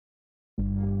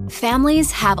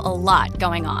Families have a lot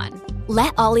going on.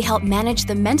 Let Ollie help manage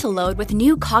the mental load with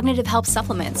new cognitive help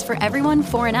supplements for everyone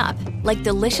 4 and up, like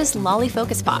delicious Lolly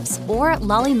Focus Pops or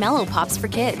Lolly Mellow Pops for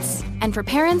kids. And for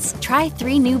parents, try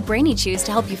 3 new Brainy Chews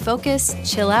to help you focus,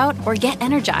 chill out, or get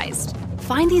energized.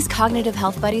 Find these cognitive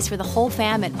health buddies for the whole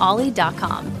fam at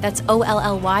ollie.com. That's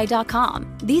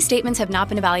OLLY.com. These statements have not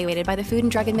been evaluated by the Food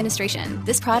and Drug Administration.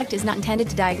 This product is not intended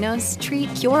to diagnose,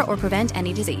 treat, cure, or prevent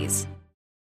any disease.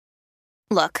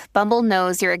 Look, Bumble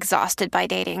knows you're exhausted by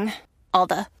dating. All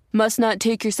the, must not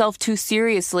take yourself too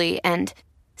seriously, and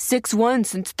 6'1"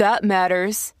 since that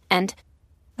matters, and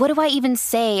what do I even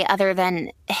say other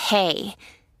than, hey?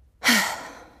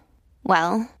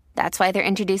 Well, that's why they're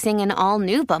introducing an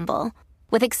all-new Bumble,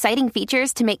 with exciting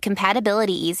features to make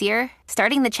compatibility easier,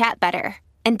 starting the chat better,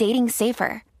 and dating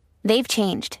safer. They've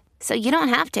changed, so you don't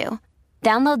have to.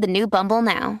 Download the new Bumble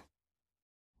now.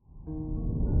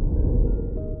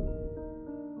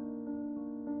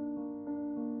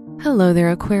 Hello there,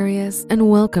 Aquarius, and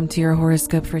welcome to your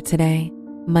horoscope for today,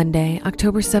 Monday,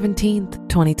 October 17th,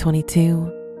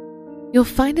 2022. You'll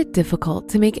find it difficult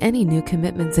to make any new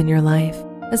commitments in your life,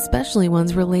 especially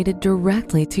ones related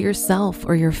directly to yourself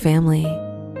or your family.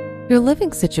 Your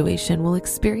living situation will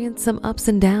experience some ups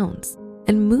and downs,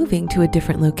 and moving to a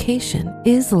different location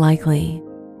is likely.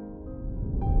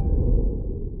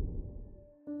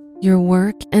 Your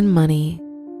work and money.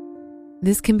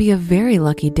 This can be a very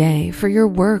lucky day for your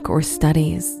work or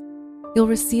studies. You'll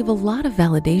receive a lot of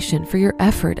validation for your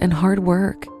effort and hard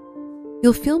work.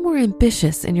 You'll feel more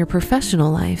ambitious in your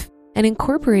professional life, and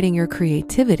incorporating your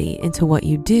creativity into what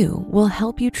you do will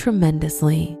help you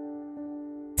tremendously.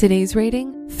 Today's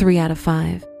rating, 3 out of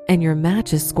 5, and your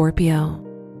match is Scorpio.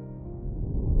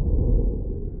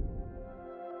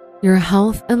 Your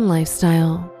health and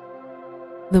lifestyle.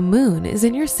 The moon is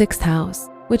in your 6th house,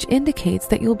 which indicates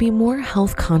that you'll be more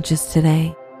health conscious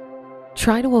today.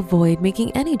 Try to avoid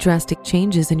making any drastic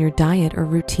changes in your diet or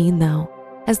routine though,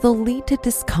 as they'll lead to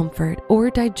discomfort or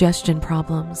digestion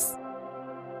problems.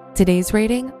 Today's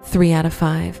rating, 3 out of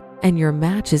 5, and your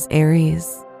match is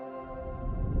Aries.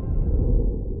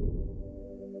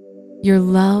 Your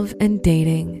love and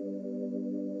dating.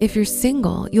 If you're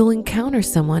single, you'll encounter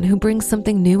someone who brings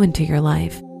something new into your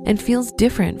life and feels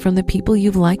different from the people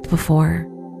you've liked before.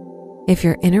 If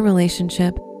you're in a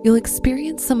relationship, you'll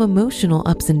experience some emotional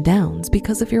ups and downs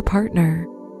because of your partner.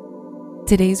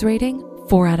 Today's rating,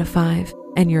 4 out of 5,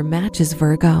 and your match is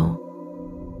Virgo.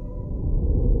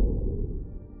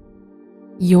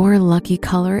 Your lucky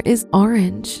color is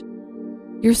orange.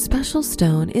 Your special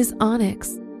stone is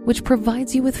onyx, which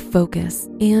provides you with focus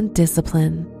and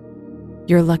discipline.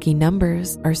 Your lucky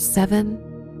numbers are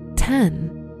 7,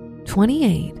 10,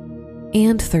 28,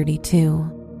 and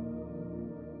 32.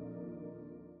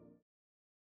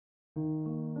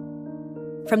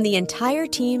 From the entire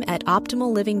team at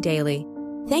Optimal Living Daily,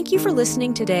 thank you for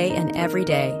listening today and every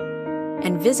day.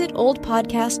 And visit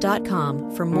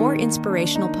oldpodcast.com for more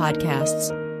inspirational podcasts.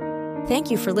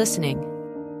 Thank you for listening.